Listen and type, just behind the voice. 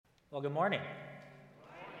Well, good morning.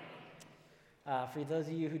 For those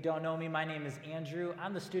of you who don't know me, my name is Andrew.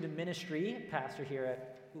 I'm the student ministry pastor here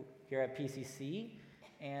at PCC,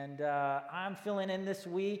 and I'm filling in this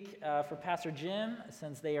week for Pastor Jim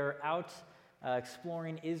since they are out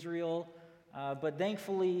exploring Israel. But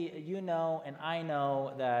thankfully, you know and I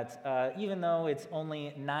know that even though it's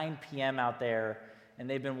only 9 p.m. out there and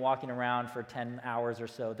they've been walking around for 10 hours or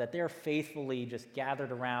so, that they're faithfully just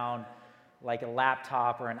gathered around like a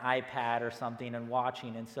laptop or an iPad or something and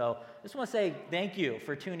watching. And so I just want to say thank you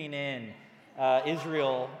for tuning in,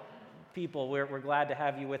 Israel people. We're glad to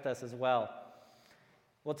have you with us as well.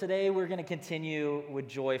 Well, today we're going to continue with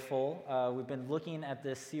Joyful. We've been looking at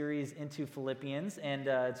this series into Philippians, and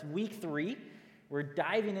it's week 3. We're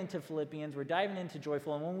diving into Philippians. We're diving into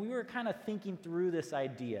Joyful. And when we were kind of thinking through this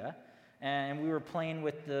idea, and we were playing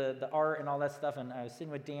with the art and all that stuff, and I was sitting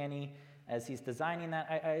with Danny as he's designing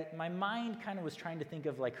that, my mind kind of was trying to think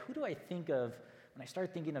of, like, who do I think of when I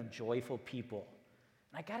start thinking of joyful people?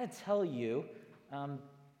 And I got to tell you,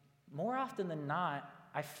 more often than not,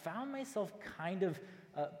 I found myself kind of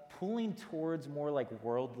pulling towards more like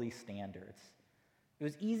worldly standards. It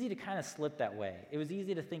was easy to kind of slip that way. It was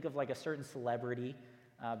easy to think of like a certain celebrity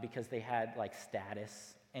because they had like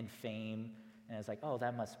status and fame, and it's like, oh,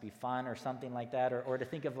 that must be fun or something like that, or to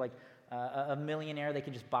think of like a millionaire, they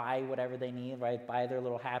can just buy whatever they need, right? Buy their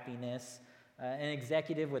little happiness. An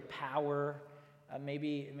executive with power,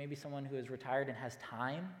 maybe someone who is retired and has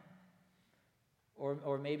time,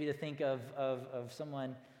 or maybe to think of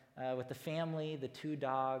someone with the family, the two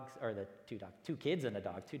kids and a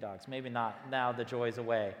dog, 2 dogs. Maybe not now, the joy's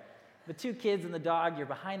away. The 2 kids and the dog, you're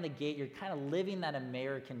behind the gate, you're kind of living that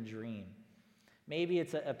American dream. Maybe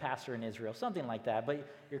it's a pastor in Israel, something like that, but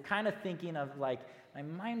you're kind of thinking of like, my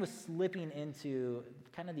mind was slipping into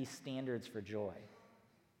kind of these standards for joy.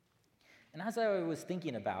 And as I was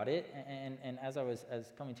thinking about it, and as I was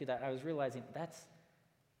coming to that, I was realizing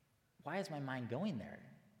why is my mind going there?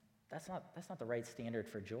 That's not the right standard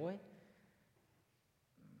for joy.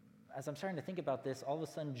 As I'm starting to think about this, all of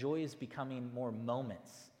a sudden joy is becoming more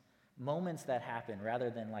moments that happen rather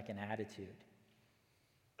than like an attitude.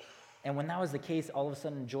 And when that was the case, all of a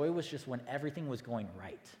sudden joy was just when everything was going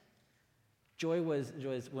right. Joy was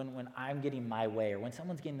when I'm getting my way, or when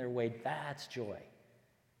someone's getting their way, that's joy.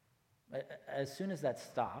 As soon as that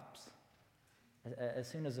stops, as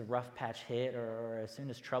soon as a rough patch hit, or as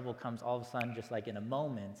soon as trouble comes, all of a sudden, just like in a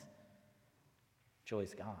moment,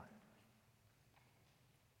 joy's gone.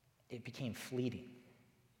 It became fleeting.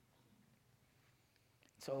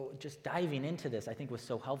 So just diving into this, I think, was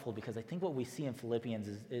so helpful, because I think what we see in Philippians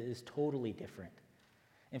is totally different.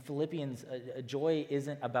 In Philippians, joy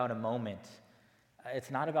isn't about a moment.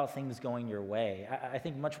 It's not about things going your way. I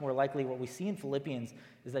think much more likely what we see in Philippians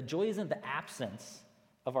is that joy isn't the absence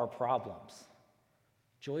of our problems.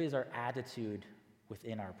 Joy is our attitude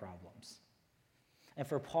within our problems. And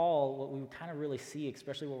for Paul, what we kind of really see,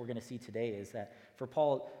 especially what we're going to see today, is that for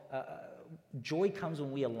Paul, joy comes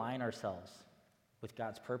when we align ourselves with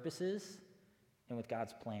God's purposes and with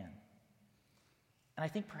God's plan. And I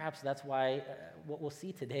think perhaps that's why what we'll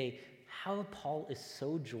see today, how Paul is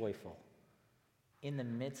so joyful in the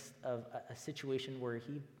midst of a situation where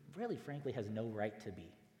he really, frankly, has no right to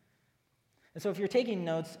be. And so if you're taking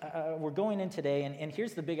notes, we're going in today, and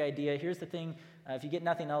here's the big idea. Here's the thing. If you get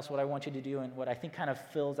nothing else, what I want you to do, and what I think kind of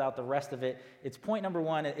fills out the rest of it, it's point number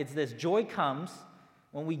 1. It's this: joy comes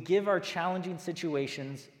when we give our challenging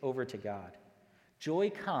situations over to God.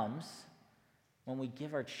 Joy comes when we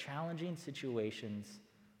give our challenging situations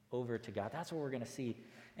over to God. That's what we're going to see.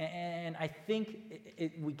 And I think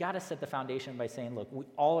we got to set the foundation by saying, look, we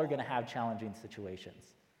all are going to have challenging situations.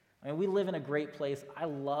 I mean, we live in a great place. I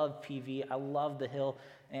love PV. I love the Hill.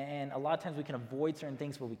 And a lot of times we can avoid certain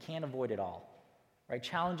things, but we can't avoid it all. Right?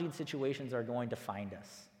 Challenging situations are going to find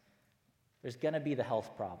us. There's going to be the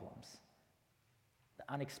health problems,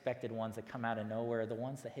 the unexpected ones that come out of nowhere, the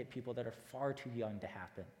ones that hit people that are far too young to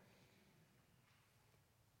happen.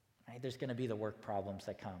 Right? There's going to be the work problems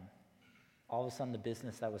that come. All of a sudden, the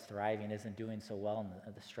business that was thriving isn't doing so well,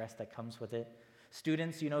 and the stress that comes with it.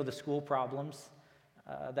 Students, the school problems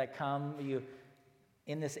that come.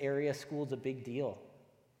 In this area, school's a big deal.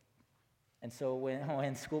 And so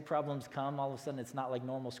when school problems come, all of a sudden, it's not like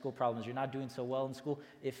normal school problems. You're not doing so well in school.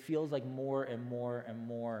 It feels like more and more and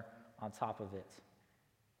more on top of it.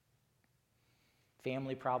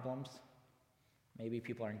 Family problems. Maybe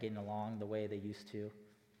people aren't getting along the way they used to.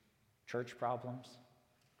 Church problems.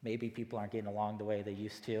 Maybe people aren't getting along the way they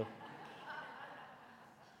used to.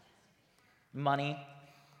 Money.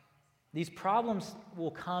 These problems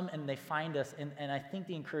will come and they find us, and I think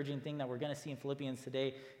the encouraging thing that we're going to see in Philippians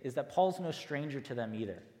today is that Paul's no stranger to them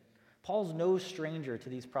either. Paul's no stranger to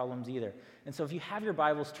these problems either. And so if you have your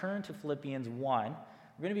Bibles, turn to Philippians 1.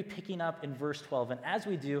 We're going to be picking up in verse 12. And as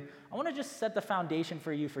we do, I want to just set the foundation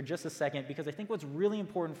for you for just a second, because I think what's really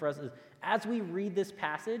important for us is as we read this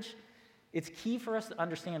passage, it's key for us to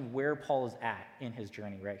understand where Paul is at in his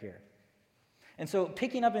journey right here. And so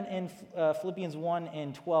picking up in Philippians 1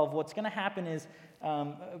 and 12, what's going to happen is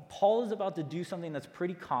Paul is about to do something that's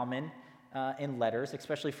pretty common in letters,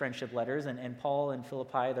 especially friendship letters. And Paul and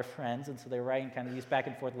Philippi, they're friends, and so they're writing kind of these back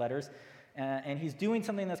and forth letters. And he's doing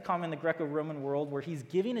something that's common in the Greco-Roman world where he's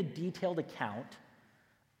giving a detailed account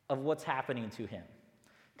of what's happening to him.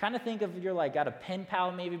 Kind of think of you're like got a pen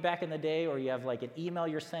pal maybe back in the day, or you have like an email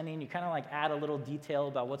you're sending. You kind of like add a little detail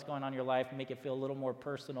about what's going on in your life and make it feel a little more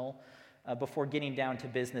personal before getting down to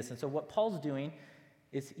business. And so what Paul's doing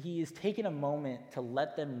is he is taking a moment to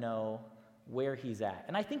let them know where he's at.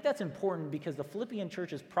 And I think that's important because the Philippian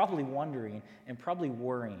church is probably wondering and probably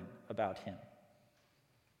worrying about him.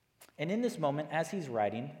 And in this moment, as he's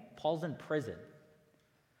writing, Paul's in prison.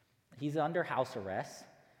 He's under house arrest.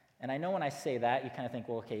 And I know when I say that, you kind of think,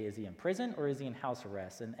 well, okay, is he in prison or is he in house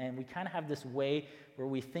arrest? And we kind of have this way where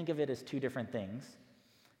we think of it as two different things.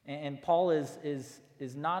 And Paul is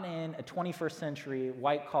not in a 21st century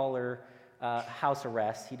white-collar house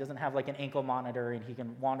arrest. He doesn't have like an ankle monitor and he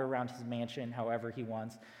can wander around his mansion however he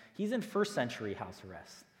wants. He's in first century house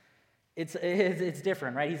arrest. It's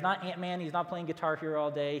different, right? He's not Ant-Man. He's not playing Guitar Hero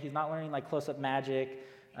all day. He's not learning like close-up magic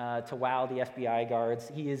to wow the FBI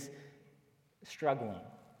guards. He is struggling.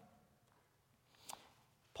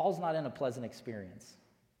 Paul's not in a pleasant experience.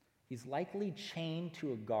 He's likely chained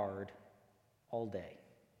to a guard all day.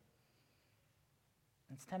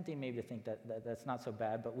 It's tempting maybe to think that that's not so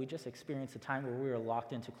bad, but we just experienced a time where we were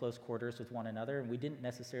locked into close quarters with one another, and we didn't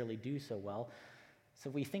necessarily do so well. So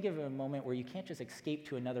if we think of a moment where you can't just escape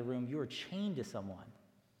to another room, you are chained to someone.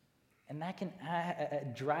 And that can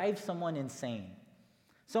drive someone insane.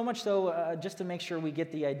 So much so, just to make sure we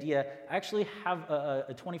get the idea, I actually have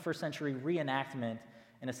a 21st century reenactment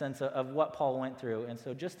in a sense of what Paul went through. And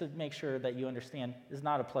so just to make sure that you understand, this is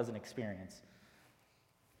not a pleasant experience.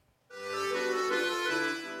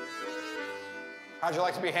 How'd you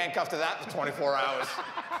like to be handcuffed to that for 24 hours?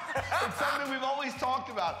 It's something we've always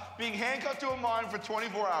talked about, being handcuffed to a mime for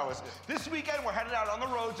 24 hours. This weekend, we're headed out on the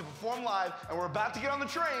road to perform live, and we're about to get on the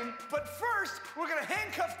train. But first, we're going to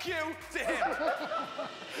handcuff Q to him.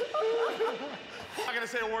 Not going to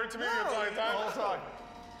say a word to me the entire time? The whole time.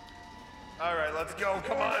 All right, let's go.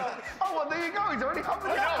 Come on. Oh, well, there you go. He's already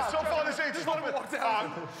helping I you know, out. so far this ain't just let him walk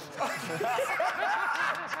down.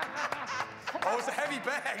 Oh, it's a heavy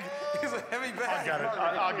bag. It's a heavy bag. I'll get it.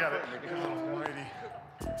 I'll get it. Alrighty.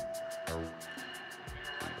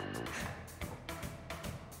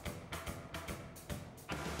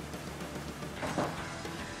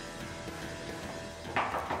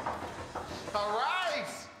 All right.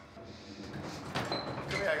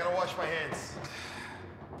 Come here, I gotta wash my hands.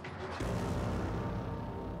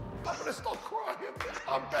 I'm gonna start crying.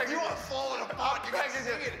 I'm begging. You are falling apart. You begging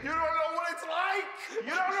you. You don't know what it's like. You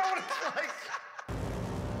don't know what it's like.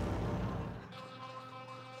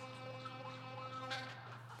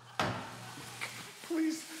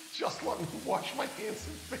 Please, just let me wash my hands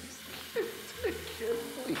and face. Take care,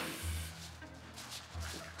 please.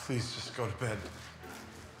 Please just go to bed.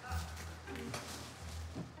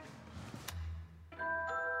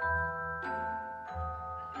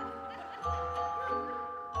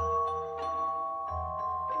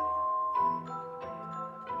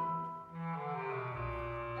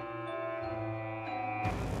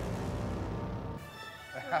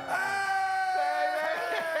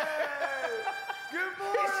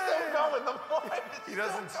 He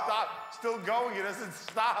doesn't stop. Still going. He doesn't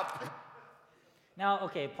stop. Now,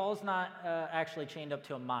 okay, Paul's not actually chained up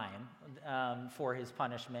to a mime for his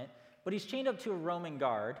punishment, but he's chained up to a Roman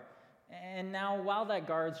guard. And now, while that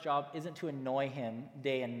guard's job isn't to annoy him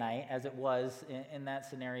day and night, as it was in that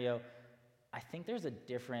scenario, I think there's a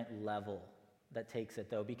different level that takes it,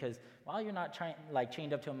 though, because while you're not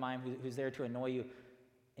chained up to a mime who's there to annoy you,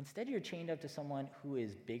 instead you're chained up to someone who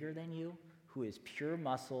is bigger than you, who is pure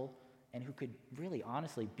muscle, and who could really,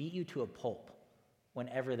 honestly, beat you to a pulp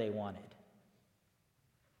whenever they wanted.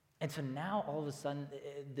 And so now, all of a sudden,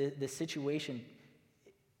 the situation,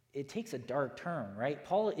 it takes a dark turn, right?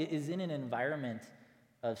 Paul is in an environment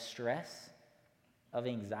of stress, of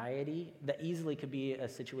anxiety, that easily could be a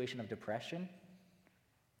situation of depression.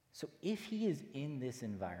 So if he is in this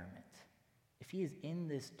environment, if he is in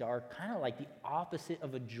this dark, kind of like the opposite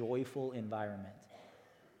of a joyful environment,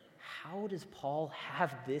 how does Paul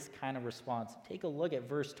have this kind of response? Take a look at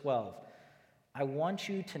verse 12. I want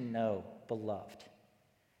you to know, beloved,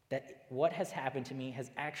 that what has happened to me has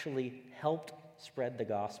actually helped spread the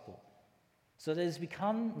gospel, so that it has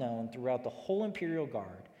become known throughout the whole imperial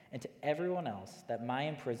guard and to everyone else that my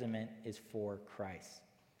imprisonment is for Christ.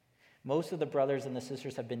 Most of the brothers and the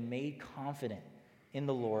sisters have been made confident in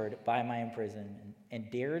the Lord by my imprisonment and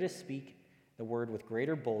dare to speak the word with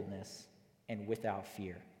greater boldness and without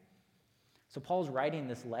fear. So Paul's writing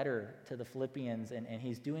this letter to the Philippians, and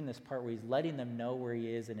he's doing this part where he's letting them know where he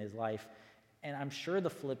is in his life. And I'm sure the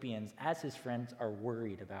Philippians, as his friends, are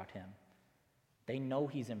worried about him. They know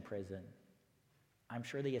he's in prison. I'm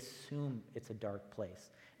sure they assume it's a dark place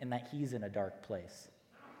and that he's in a dark place.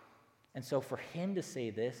 And so for him to say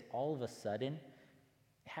this, all of a sudden,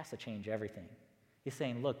 it has to change everything. He's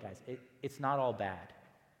saying, look, guys, it's not all bad.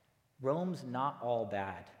 Rome's not all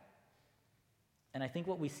bad. And I think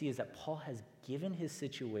what we see is that Paul has given his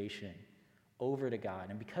situation over to God.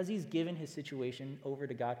 And because he's given his situation over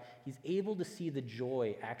to God, he's able to see the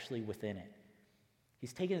joy actually within it.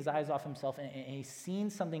 He's taken his eyes off himself, and he's seen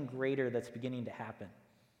something greater that's beginning to happen.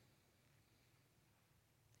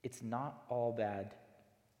 It's not all bad.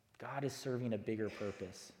 God is serving a bigger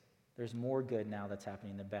purpose. There's more good now that's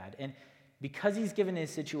happening than bad. And because he's given his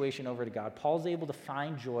situation over to God, Paul's able to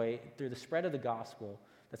find joy through the spread of the gospel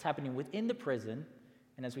that's happening within the prison,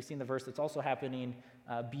 and as we see in the verse, it's also happening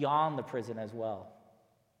beyond the prison as well.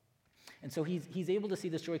 And so he's able to see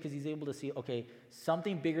this joy because he's able to see, okay,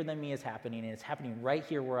 something bigger than me is happening, and it's happening right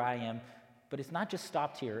here where I am, but it's not just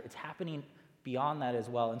stopped here, it's happening beyond that as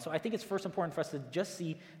well. And so I think it's first important for us to just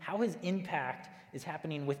see how his impact is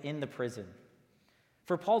happening within the prison.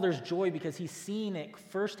 For Paul, there's joy because he's seeing it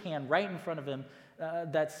firsthand right in front of him,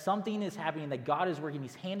 that something is happening, that God is working.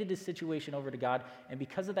 He's handed his situation over to God, and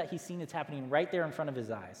because of that, he's seen it's happening right there in front of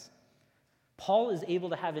his eyes. Paul is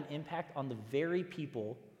able to have an impact on the very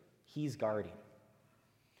people he's guarding.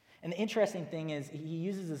 And the interesting thing is, he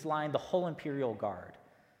uses this line, the whole imperial guard.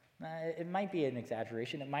 It might be an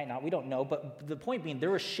exaggeration, it might not, we don't know, but the point being,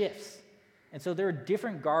 there were shifts, and so there are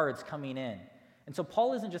different guards coming in. And so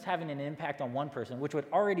Paul isn't just having an impact on one person, which would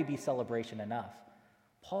already be celebration enough.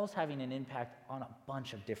 Paul's having an impact on a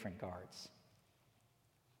bunch of different guards.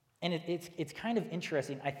 And it's kind of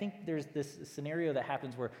interesting. I think there's this scenario that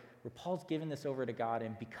happens where Paul's given this over to God,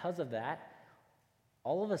 and because of that,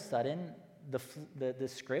 all of a sudden, the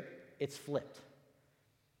script, it's flipped.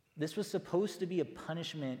 This was supposed to be a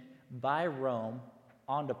punishment by Rome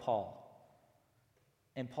onto Paul.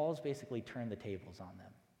 And Paul's basically turned the tables on them.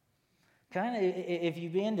 Kind of, if you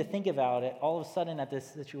begin to think about it, all of a sudden at this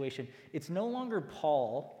situation, it's no longer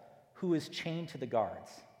Paul who is chained to the guards.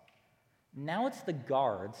 Now it's the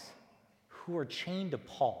guards who are chained to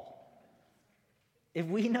Paul. If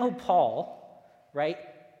we know Paul, right,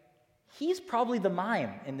 he's probably the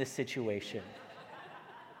mime in this situation.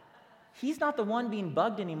 He's not the one being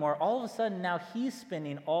bugged anymore. All of a sudden now he's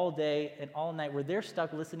spending all day and all night where they're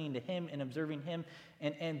stuck listening to him and observing him.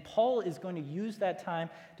 And Paul is going to use that time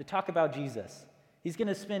to talk about Jesus. He's going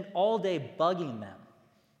to spend all day bugging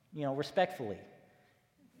them, respectfully,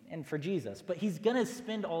 and for Jesus. But he's going to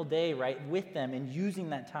spend all day, right, with them and using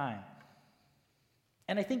that time.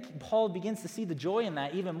 And I think Paul begins to see the joy in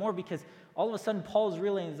that even more because all of a sudden Paul is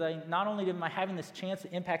realizing not only am I having this chance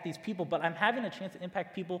to impact these people, but I'm having a chance to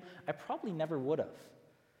impact people I probably never would have.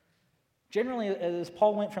 Generally, as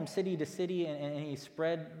Paul went from city to city and he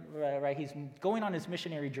spread, right, he's going on his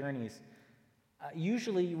missionary journeys,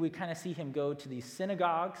 usually we kind of see him go to these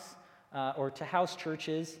synagogues or to house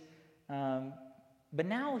churches, but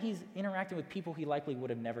now he's interacting with people he likely would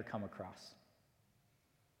have never come across.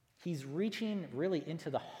 He's reaching really into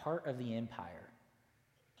the heart of the empire,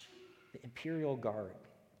 the imperial guard.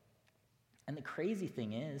 And the crazy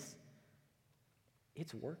thing is,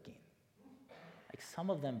 it's working. Like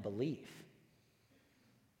some of them believe.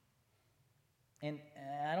 And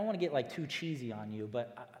I don't want to get too cheesy on you,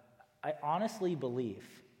 but I honestly believe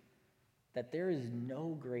that there is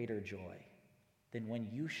no greater joy than when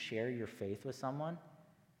you share your faith with someone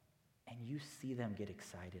and you see them get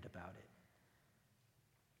excited about it.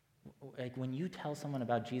 Like when you tell someone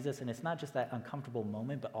about Jesus, and it's not just that uncomfortable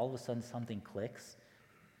moment, but all of a sudden something clicks.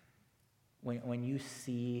 When you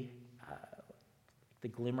see the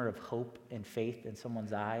glimmer of hope and faith in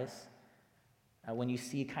someone's eyes, when you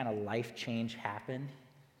see kind of life change happen,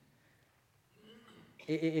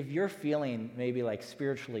 if you're feeling maybe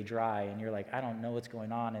spiritually dry and you're I don't know what's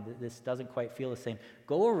going on and this doesn't quite feel the same,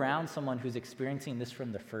 go around someone who's experiencing this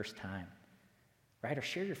from the first time, right? Or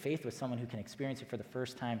share your faith with someone who can experience it for the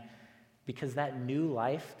first time, because that new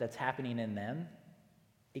life that's happening in them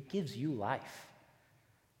it gives you life.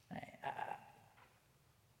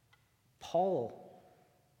 Paul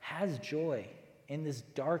has joy in this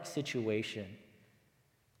dark situation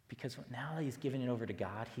because now that he's given it over to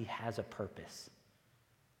God, he has a purpose.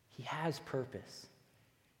 He has purpose.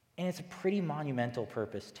 And it's a pretty monumental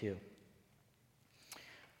purpose, too.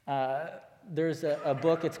 There's a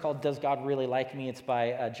book, it's called Does God Really Like Me? It's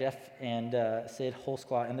by Jeff and Sid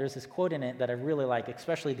Holsclaw, and there's this quote in it that I really like,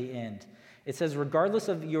 especially the end. It says, regardless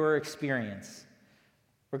of your experience,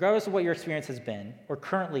 regardless of what your experience has been or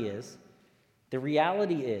currently is, the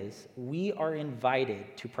reality is we are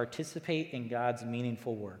invited to participate in God's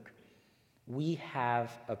meaningful work. We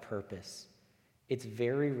have a purpose. It's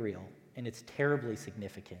very real, and it's terribly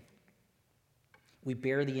significant. We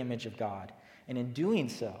bear the image of God, and in doing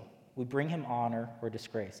so, we bring him honor or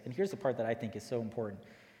disgrace. And here's the part that I think is so important.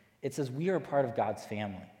 It says we are a part of God's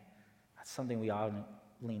family. That's something we often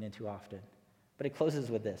lean into often. But it closes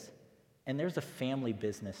with this. And there's a family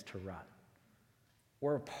business to run.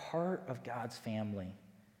 We're a part of God's family,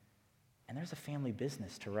 and there's a family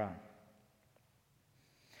business to run.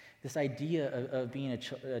 This idea of being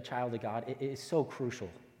a child of God is so crucial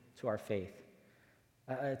to our faith.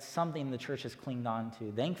 It's something the church has clinged on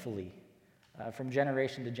to, thankfully, from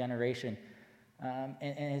generation to generation. And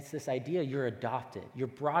it's this idea you're adopted. You're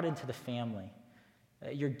brought into the family.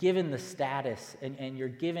 You're given the status, and you're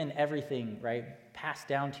given everything, right, passed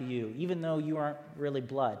down to you, even though you aren't really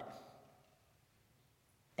blood.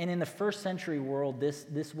 And in the first century world,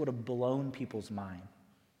 this would have blown people's mind.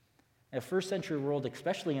 In the first century world,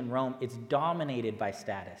 especially in Rome, it's dominated by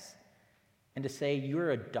status. And to say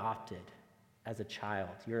you're adopted as a child,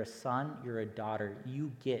 you're a son, you're a daughter,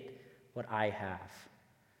 you get what I have.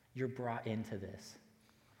 You're brought into this.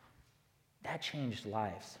 That changed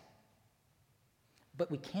lives.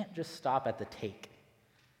 But we can't just stop at the take.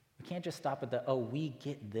 We can't just stop at we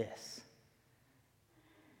get this.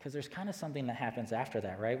 Because there's kind of something that happens after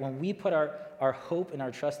that, right? When we put our hope and our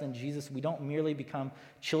trust in Jesus, we don't merely become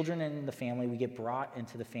children in the family, we get brought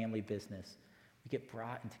into the family business. We get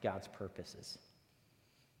brought into God's purposes.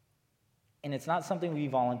 And it's not something we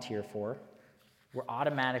volunteer for. We're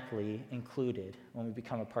automatically included when we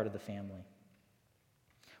become a part of the family.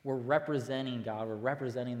 We're representing God, we're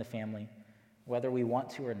representing the family, whether we want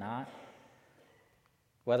to or not,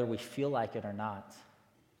 whether we feel like it or not.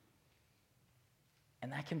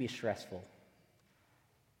 And that can be stressful.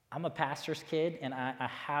 I'm a pastor's kid, and I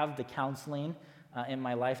have the counseling in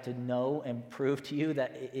my life to know and prove to you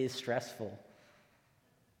that it is stressful.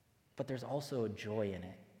 But there's also a joy in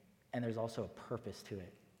it, and there's also a purpose to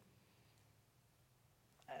it.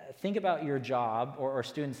 Think about your job, or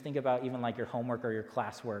students think about even like your homework or your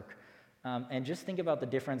classwork, and just think about the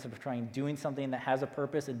difference between doing something that has a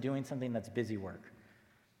purpose and doing something that's busy work.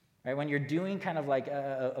 Right? When you're doing kind of like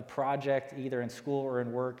a project either in school or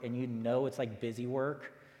in work and you know it's like busy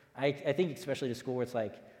work, I think especially to school where it's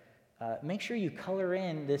like, make sure you color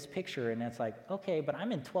in this picture, and it's like, okay, but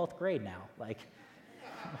I'm in 12th grade now. Like,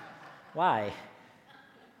 why?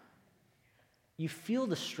 You feel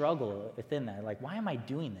the struggle within that. Like, why am I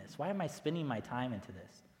doing this? Why am I spending my time into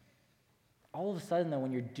this? All of a sudden, though,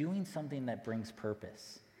 when you're doing something that brings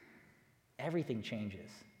purpose, everything changes.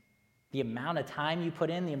 The amount of time you put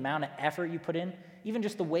in, the amount of effort you put in, even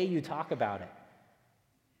just the way you talk about it.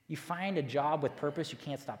 You find a job with purpose, you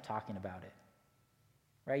can't stop talking about it.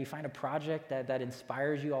 Right? You find a project that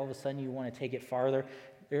inspires you, all of a sudden you want to take it farther.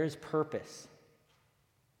 There is purpose.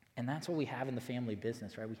 And that's what we have in the family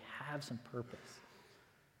business, right? We have some purpose.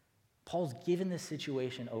 Paul's given this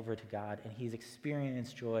situation over to God, and he's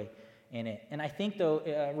experienced joy in it. And I think,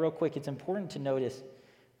 though, real quick, it's important to notice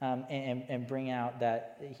and bring out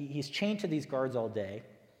that he's chained to these guards all day,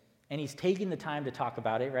 and he's taking the time to talk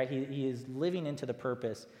about it, right? He is living into the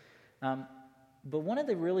purpose. But one of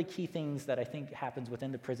the really key things that I think happens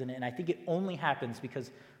within the prison, and I think it only happens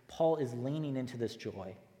because Paul is leaning into this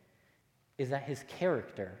joy, is that his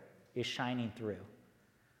character is shining through.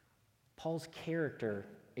 Paul's character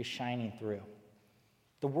is shining through.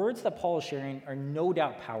 The words that Paul is sharing are no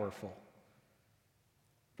doubt powerful,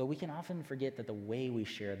 but we can often forget that the way we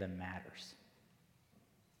share them matters.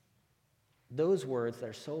 Those words that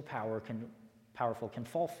are so powerful can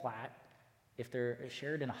fall flat if they're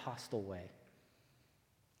shared in a hostile way,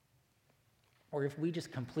 or if we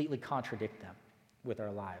just completely contradict them with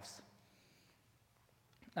our lives.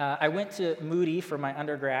 I went to Moody for my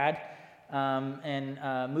undergrad,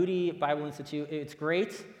 and Moody Bible Institute, it's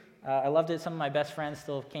great. I loved it. Some of my best friends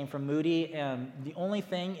still came from Moody. The only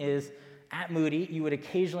thing is, at Moody, you would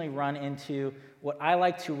occasionally run into what I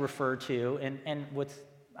like to refer to, and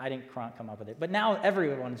I didn't come up with it, but now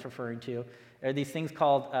everyone is referring to, There are these things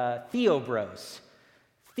called theobros.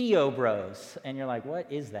 Theobros. And you're like,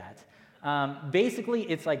 what is that? Basically,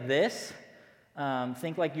 it's like this.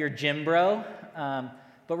 Think like your gym bro.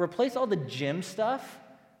 But replace all the gym stuff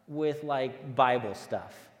with like Bible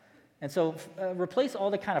stuff. And so replace all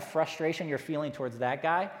the kind of frustration you're feeling towards that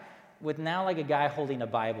guy with now like a guy holding a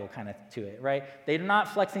Bible kind of to it, right? They're not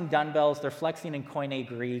flexing dumbbells, they're flexing in Koine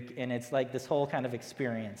Greek, and it's like this whole kind of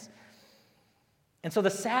experience. And so the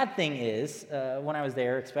sad thing is, when I was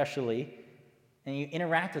there especially, and you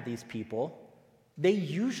interact with these people, they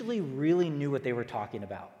usually really knew what they were talking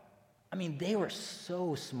about. I mean, they were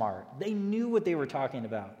so smart. They knew what they were talking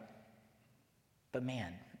about. But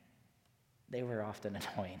man, they were often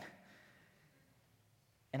annoying.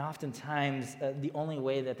 And oftentimes, the only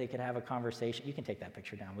way that they could have a conversation, you can take that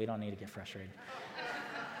picture down, we don't need to get frustrated.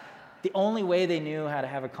 The only way they knew how to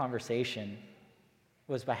have a conversation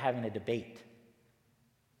was by having a debate.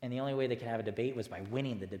 And the only way they could have a debate was by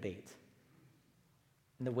winning the debate.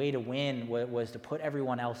 And the way to win was to put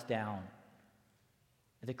everyone else down,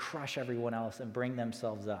 to crush everyone else and bring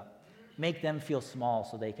themselves up, make them feel small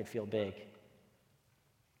so they could feel big.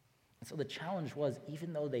 And so the challenge was,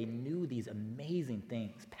 even though they knew these amazing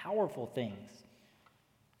things, powerful things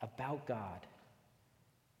about God,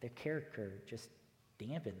 their character just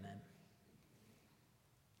dampened them.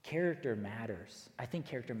 Character matters. I think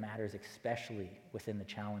character matters especially within the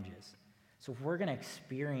challenges. So if we're going to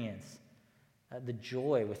experience the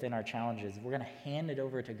joy within our challenges, if we're going to hand it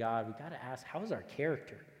over to God, we've got to ask, how is our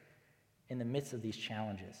character in the midst of these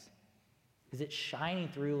challenges? Is it shining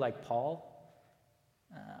through like Paul?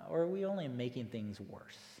 Or are we only making things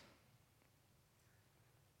worse?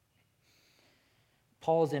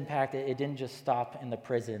 Paul's impact, it didn't just stop in the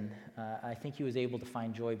prison. I think he was able to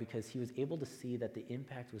find joy because he was able to see that the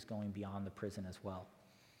impact was going beyond the prison as well.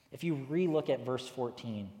 If you re-look at verse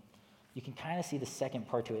 14, you can kind of see the second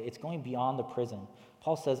part to it. It's going beyond the prison.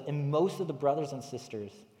 Paul says, and most of the brothers and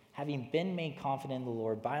sisters, having been made confident in the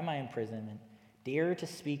Lord by my imprisonment, dare to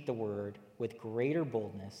speak the word with greater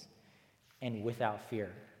boldness and without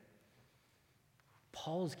fear.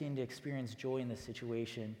 Paul's getting to experience joy in this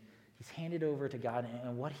situation. He's handed over to God,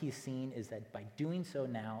 and what he's seen is that by doing so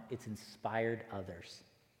now, it's inspired others.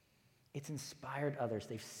 It's inspired others.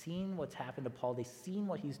 They've seen what's happened to Paul. They've seen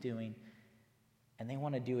what he's doing, and they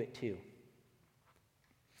want to do it too.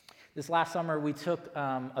 This last summer, we took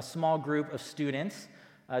a small group of students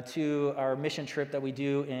to our mission trip that we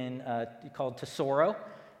do called Tesoro.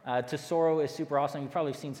 Tesoro is super awesome. You've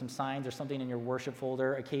probably seen some signs or something in your worship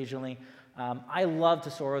folder occasionally. I love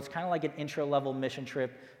Tesoro. It's kind of like an intro-level mission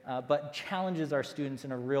trip, but challenges our students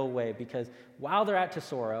in a real way because while they're at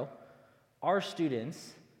Tesoro, our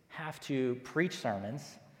students have to preach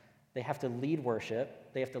sermons, they have to lead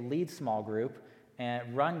worship, they have to lead small group,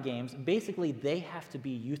 and run games. Basically, they have to be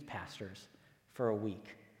youth pastors for a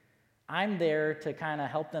week. I'm there to kind of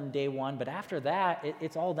help them day one, but after that,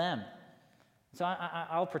 it's all them. So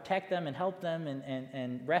I'll protect them and help them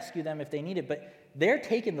and rescue them if they need it, but they're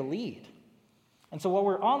taking the lead. And so while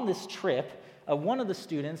we're on this trip, one of the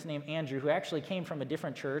students named Andrew, who actually came from a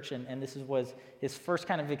different church, and this was his first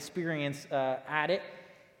kind of experience at it,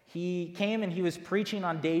 he came and he was preaching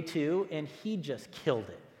on day 2, and he just killed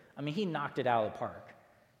it. I mean, he knocked it out of the park.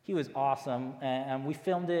 He was awesome, and we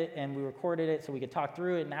filmed it, and we recorded it so we could talk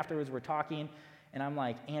through it, and afterwards we're talking, and I'm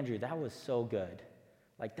like, Andrew, that was so good.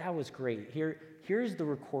 Like, that was great. Here's the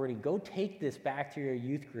recording. Go take this back to your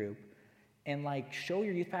youth group and, like, show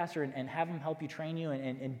your youth pastor and have him help you train you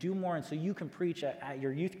and do more, and so you can preach at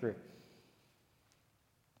your youth group.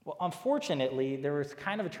 Well, unfortunately, there was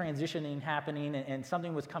kind of a transitioning happening, and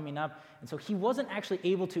something was coming up, and so he wasn't actually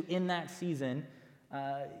able to, in that season,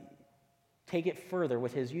 take it further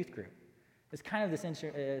with his youth group. It's kind of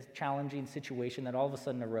this challenging situation that all of a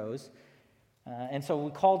sudden arose. And so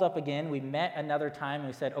we called up again. We met another time, and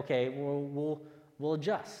we said, okay, we'll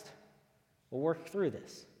adjust. We'll work through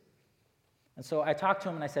this. And so I talked to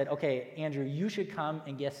him, and I said, okay, Andrew, you should come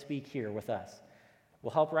and guest speak here with us.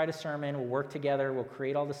 We'll help write a sermon. We'll work together. We'll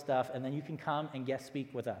create all the stuff, and then you can come and guest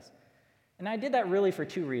speak with us. And I did that really for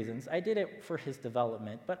 2 reasons. I did it for his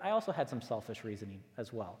development, but I also had some selfish reasoning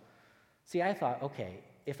as well. See, I thought, okay,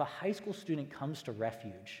 if a high school student comes to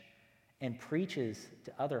Refuge and preaches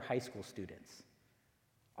to other high school students,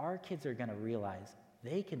 our kids are going to realize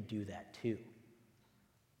they can do that too.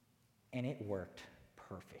 And it worked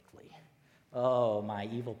perfectly. Oh, my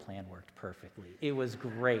evil plan worked perfectly. It was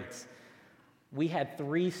great. We had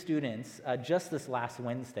 3 students just this last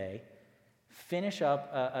Wednesday finish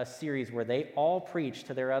up a series where they all preached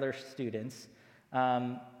to their other students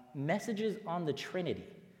messages on the Trinity.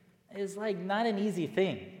 It's like not an easy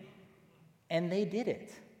thing. And they did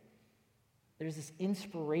it. There's this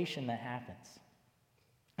inspiration that happens.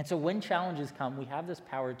 And so when challenges come, we have this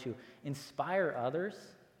power to inspire others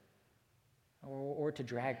or to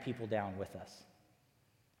drag people down with us.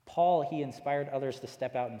 Paul, he inspired others to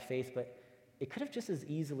step out in faith, but it could have just as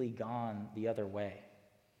easily gone the other way.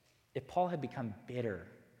 If Paul had become bitter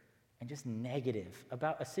and just negative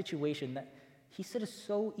about a situation that he should have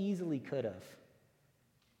so easily could have,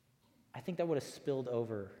 I think that would have spilled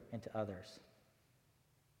over into others.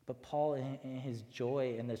 But Paul, in his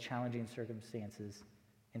joy in the challenging circumstances,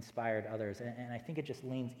 inspired others. And I think it just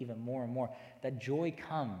leans even more and more. That joy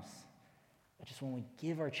comes just when we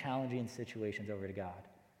give our challenging situations over to God,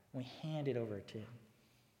 when we hand it over to Him.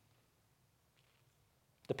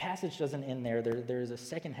 The passage doesn't end there. There's a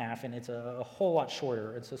second half, and it's a whole lot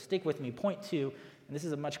shorter. And so stick with me. Point 2, and this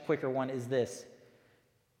is a much quicker one, is this.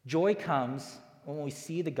 Joy comes when we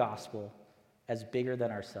see the gospel as bigger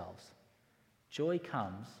than ourselves. Joy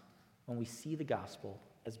comes when we see the gospel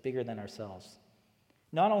as bigger than ourselves.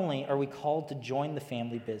 Not only are we called to join the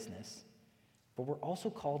family business, but we're also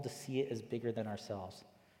called to see it as bigger than ourselves.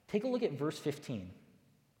 Take a look at verse 15.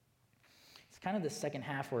 It's kind of the second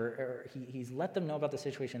half where he's let them know about the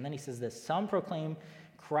situation. And then he says this, some proclaim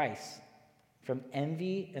Christ from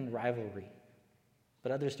envy and rivalry,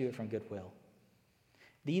 but others do it from goodwill.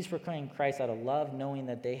 These proclaim Christ out of love, knowing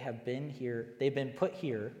that they've been put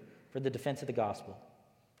here for the defense of the gospel.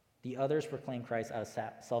 The others proclaim Christ out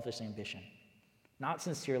of selfish ambition, not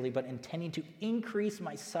sincerely, but intending to increase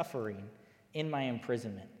my suffering in my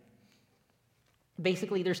imprisonment.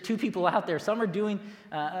 Basically, there's two people out there. Some are doing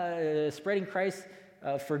spreading Christ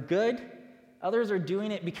for good. Others are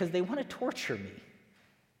doing it because they want to torture me.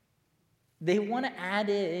 They want to add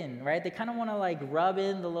it in, right? They kind of want to like rub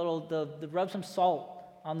in rub some salt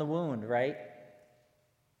on the wound, right?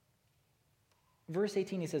 Verse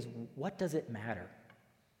 18, he says, what does it matter?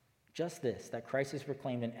 Just this, that Christ is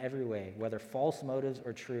proclaimed in every way, whether false motives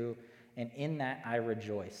or true, and in that I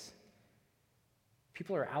rejoice.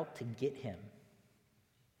 People are out to get him,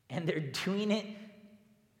 and they're doing it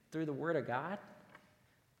through the word of God.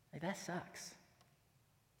 Like, that sucks.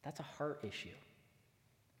 That's a heart issue.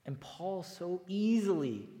 And Paul so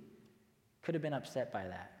easily could have been upset by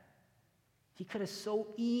that. He could have so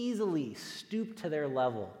easily stooped to their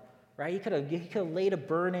level, right? He could have laid a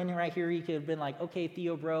burn in right here. He could have been like, okay,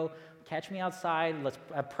 Theo, bro, catch me outside. Let's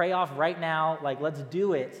pray off right now. Like, let's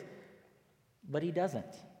do it. But he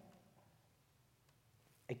doesn't.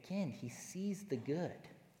 Again, he sees the good.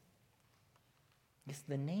 It's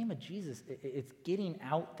the name of Jesus. It's getting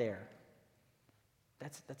out there.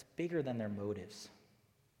 That's bigger than their motives.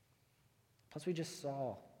 Plus, we just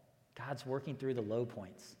saw God's working through the low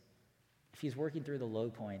points. If he's working through the low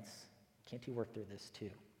points, can't he work through this too?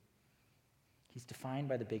 He's defined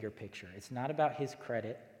by the bigger picture. It's not about his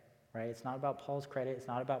credit, right? It's not about Paul's credit. It's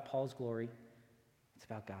not about Paul's glory. It's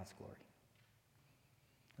about God's glory.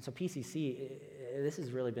 And so PCC, this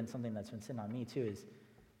has really been something that's been sitting on me too, is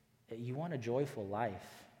you want a joyful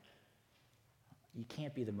life. You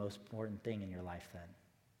can't be the most important thing in your life then.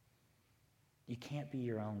 You can't be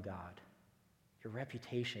your own God. Your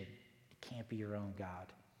reputation can't be your own God.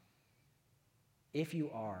 If you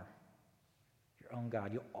are your own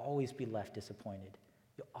God, you'll always be left disappointed.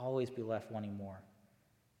 You'll always be left wanting more.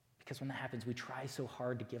 Because when that happens, we try so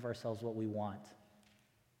hard to give ourselves what we want.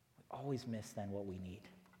 We always miss then what we need.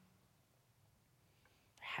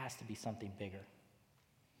 There has to be something bigger.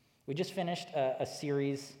 We just finished a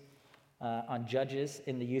series on judges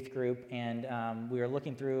in the youth group, and we were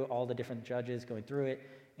looking through all the different judges, going through it,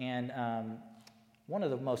 and one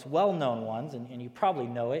of the most well-known ones, and you probably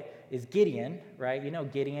know it, is Gideon, right? You know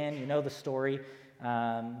Gideon, you know the story.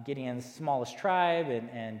 Gideon's smallest tribe,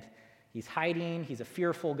 and he's hiding. He's a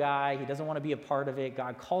fearful guy. He doesn't want to be a part of it.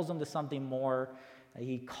 God calls him to something more.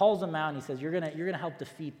 He calls him out, and he says, you're gonna help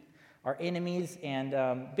defeat our enemies.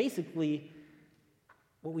 And basically,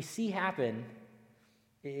 what we see happen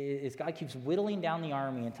is God keeps whittling down the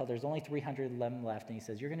army until there's only 311 left, and he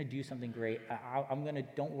says, you're going to do something great.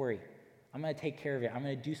 Don't worry. I'm going to take care of it. I'm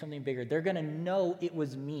going to do something bigger. They're going to know it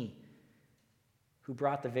was me who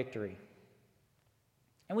brought the victory.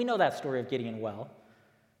 And we know that story of Gideon well.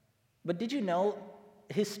 But did you know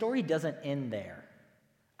his story doesn't end there?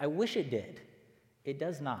 I wish it did. It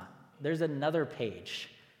does not. There's another page.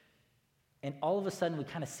 And all of a sudden, we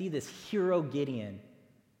kind of see this hero Gideon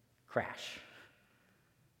crash.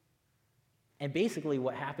 And basically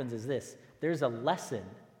what happens is this. There's a lesson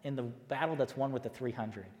in the battle that's won with the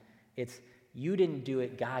 300. It's, you didn't do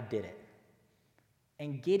it, God did it.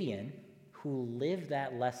 And Gideon, who lived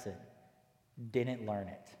that lesson, didn't learn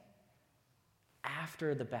it.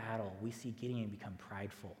 After the battle, we see Gideon become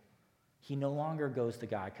prideful. He no longer goes to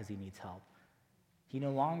God because he needs help. He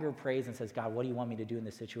no longer prays and says, God, what do you want me to do in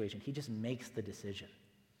this situation? He just makes the decision.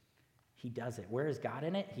 He does it. Where is God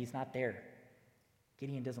in it? He's not there.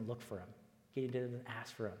 Gideon doesn't look for him. Gideon doesn't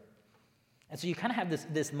ask for him. And so you kind of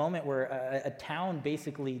have this moment where a town,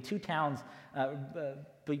 basically, two towns,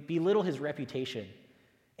 belittle his reputation.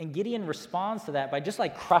 And Gideon responds to that by just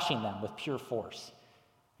like crushing them with pure force.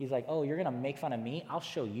 He's like, oh, you're going to make fun of me? I'll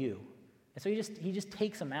show you. And so he just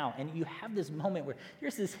takes them out. And you have this moment where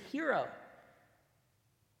here's this hero,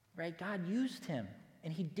 right? God used him,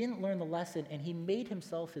 and he didn't learn the lesson, and he made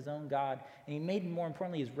himself his own God, and he made, more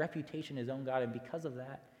importantly, his reputation his own God, and because of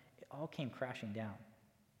that, it all came crashing down.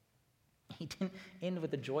 He didn't end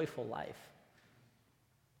with a joyful life.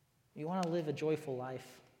 You want to live a joyful life?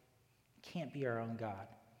 You can't be our own God.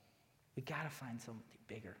 We got to find something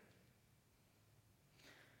bigger.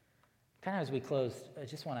 Kind of as we close, I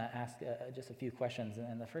just want to ask just a few questions,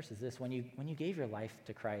 and the first is this. When you gave your life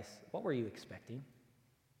to Christ, what were you expecting?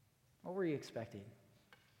 What were you expecting?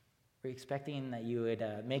 Were you expecting that you would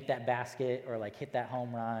make that basket or like hit that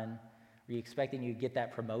home run? Were you expecting you'd get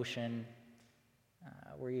that promotion?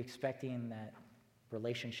 Were you expecting that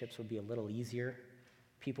relationships would be a little easier?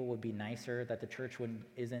 People would be nicer, that the church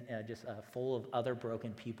isn't just full of other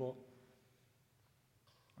broken people?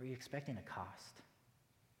 Were you expecting a cost?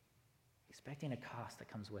 Expecting a cost that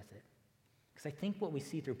comes with it? Because I think what we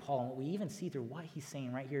see through Paul, and what we even see through what he's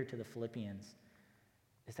saying right here to the Philippians,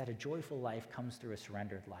 is that a joyful life comes through a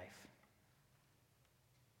surrendered life.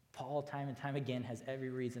 Paul, time and time again, has every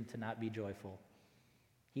reason to not be joyful.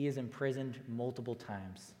 He is imprisoned multiple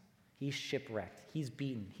times. He's shipwrecked. He's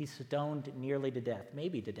beaten. He's stoned nearly to death,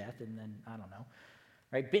 maybe to death, and then, I don't know,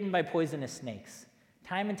 right? Bitten by poisonous snakes.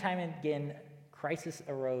 Time and time again, crisis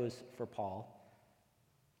arose for Paul.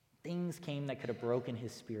 Things came that could have broken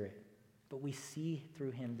his spirit, but we see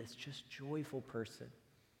through him this just joyful person.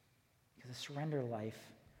 Because a surrender life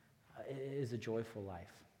is a joyful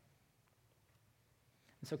life.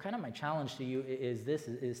 And so kind of my challenge to you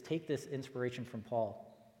is take this inspiration from Paul.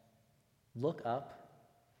 Look up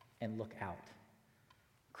and look out.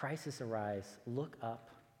 Crisis arise, look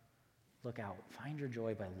up, look out. Find your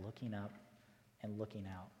joy by looking up and looking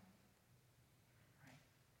out.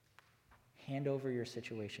 Right? Hand over your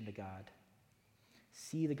situation to God.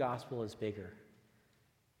 See the gospel as bigger.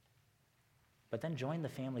 But then join the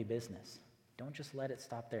family business. Don't just let it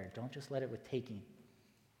stop there. Don't just let it with taking.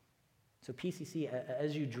 So PCC,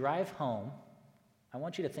 as you drive home, I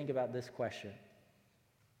want you to think about this question.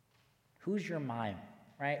 Who's your mime,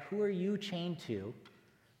 right? Who are you chained to?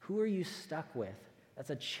 Who are you stuck with?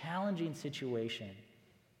 That's a challenging situation.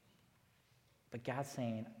 But God's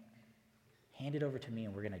saying, hand it over to me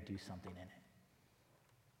and we're going to do something in it.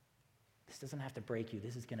 This doesn't have to break you.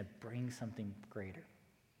 This is going to bring something greater.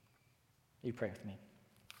 You pray with me.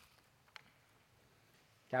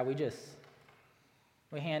 God,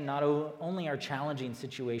 we hand not only our challenging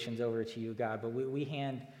situations over to you, God, but we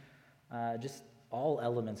hand just all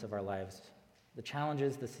elements of our lives. The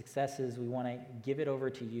challenges, the successes, we want to give it over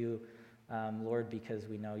to you, Lord, because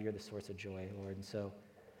we know you're the source of joy, Lord. And so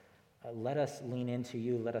let us lean into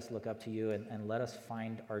you, let us look up to you, and let us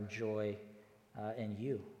find our joy in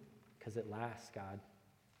you, because it lasts, God.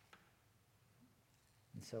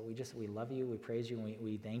 And so we love you, we praise you, and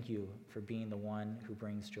we thank you for being the one who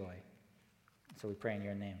brings joy. So we pray in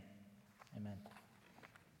your name. Amen.